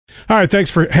All right,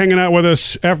 thanks for hanging out with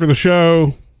us after the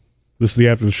show. This is the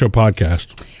After the Show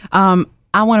podcast.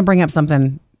 I want to bring up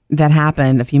something that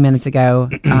happened a few minutes ago.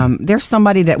 There's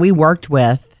somebody that we've worked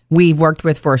with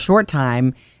for a short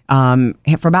time, for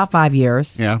about 5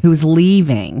 years, who's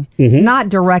leaving. Not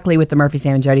directly with the Murphy,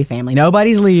 Sam, and Jody family.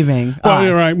 Nobody's leaving. Well,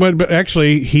 you're right. But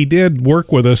actually, he did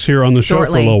work with us here on the show for a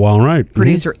little while, right?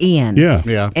 Producer Ian.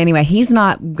 Yeah. Anyway, he's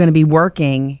not going to be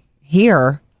working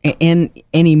here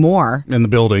anymore. In the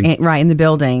building. Right, in the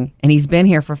building. And he's been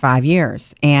here for 5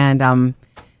 years. And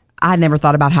I never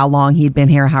thought about how long he'd been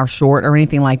here, how short or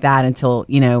anything like that until,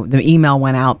 the email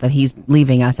went out that he's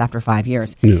leaving us after 5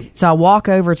 years. Yeah. So I walk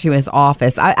over to his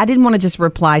office. I didn't want to just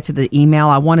reply to the email.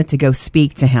 I wanted to go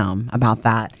speak to him about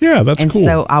that. Yeah, that's cool. And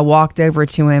so I walked over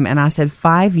to him and I said,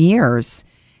 5 years.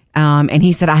 And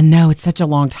he said, I know, it's such a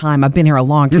long time. I've been here a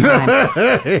long time.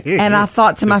 And I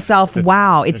thought to myself,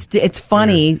 wow, it's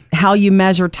funny how you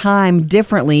measure time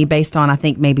differently based on, I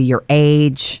think, maybe your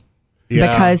age.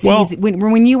 Yeah. Because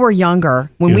when you were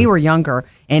younger, we were younger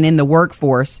and in the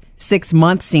workforce, 6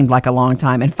 months seemed like a long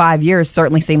time and 5 years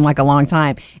certainly seemed like a long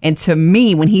time. And to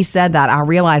me, when he said that, I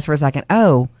realized for a second,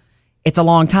 it's a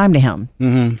long time to him.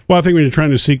 Mm-hmm. Well, I think when you're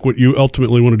trying to seek what you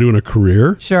ultimately want to do in a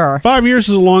career, sure, 5 years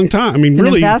is a long time. I mean, it's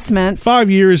really, an investment. 5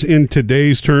 years in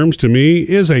today's terms to me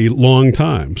is a long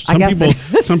time.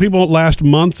 Some people last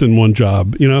months in one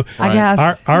job. I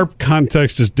guess our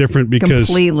context is different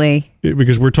because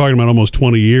we're talking about almost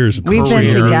 20 years. We've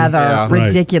been together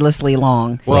ridiculously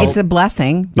long. Well, it's a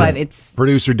blessing, but it's...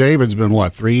 Producer David's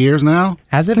been, 3 years now?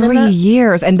 Has it been 3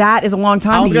 years? And that is a long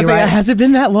time to you, right? Has it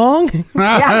been that long?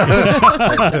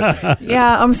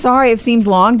 Yeah, I'm sorry it seems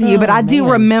long to you, but I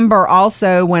do remember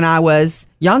also when I was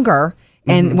younger...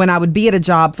 And when I would be at a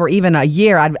job for even a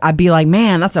year, I'd be like,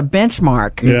 man, that's a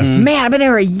benchmark. Yeah. Man, I've been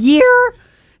here a year.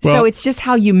 Well, so it's just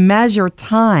how you measure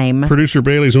time. Producer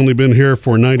Bailey's only been here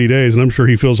for 90 days, and I'm sure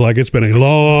he feels like it's been a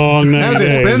long 90 days. Has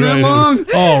it been that long?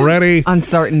 Already? On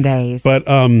certain days. But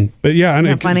yeah. Isn't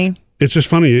that funny? It's just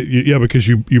funny, because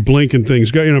you blink and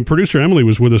things go. Producer Emily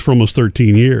was with us for almost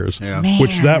 13 years. Yeah.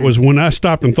 Which that was, when I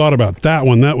stopped and thought about that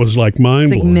one, that was like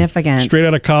mind-blowing. Significant. Straight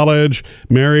out of college,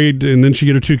 married, and then she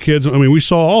had her 2 kids. I mean, we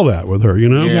saw all that with her,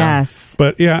 Yeah. Yes.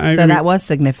 But yeah. That was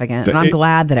significant, and I'm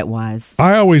glad that it was.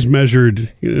 I always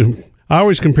measured... I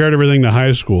always compared everything to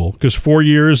high school because 4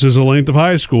 years is the length of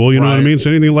high school. You know what I mean? So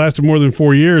anything that lasted more than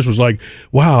 4 years was like,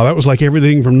 wow, that was like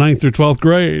everything from 9th through 12th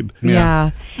grade.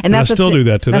 Yeah. And I still do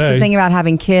that today. That's the thing about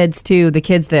having kids, too. The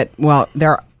kids that,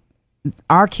 they're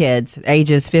our kids,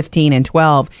 ages 15 and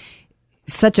 12,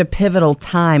 such a pivotal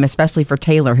time, especially for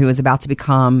Taylor, who is about to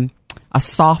become a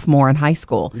sophomore in high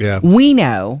school. Yeah. We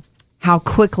know how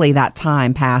quickly that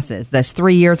time passes. Those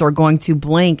 3 years are going to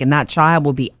blink, and that child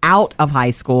will be out of high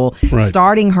school,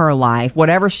 starting her life,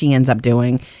 whatever she ends up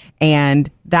doing. And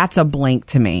that's a blink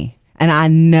to me. And I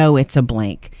know it's a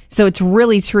blink. So it's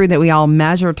really true that we all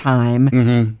measure time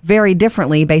very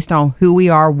differently based on who we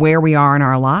are, where we are in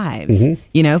our lives.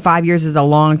 5 years is a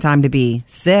long time to be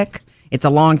sick. It's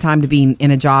a long time to be in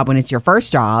a job when it's your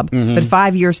first job. But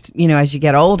 5 years, as you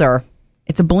get older,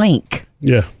 it's a blink.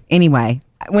 Yeah. Anyway.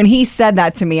 When he said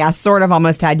that to me, I sort of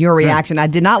almost had your reaction. I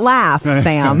did not laugh,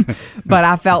 Sam, but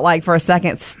I felt like for a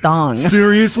second stung.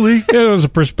 Seriously? It was a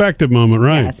perspective moment,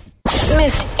 right? Yes.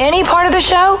 Missed any part of the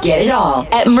show? Get it all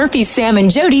at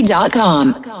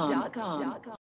murphysamandjody.com.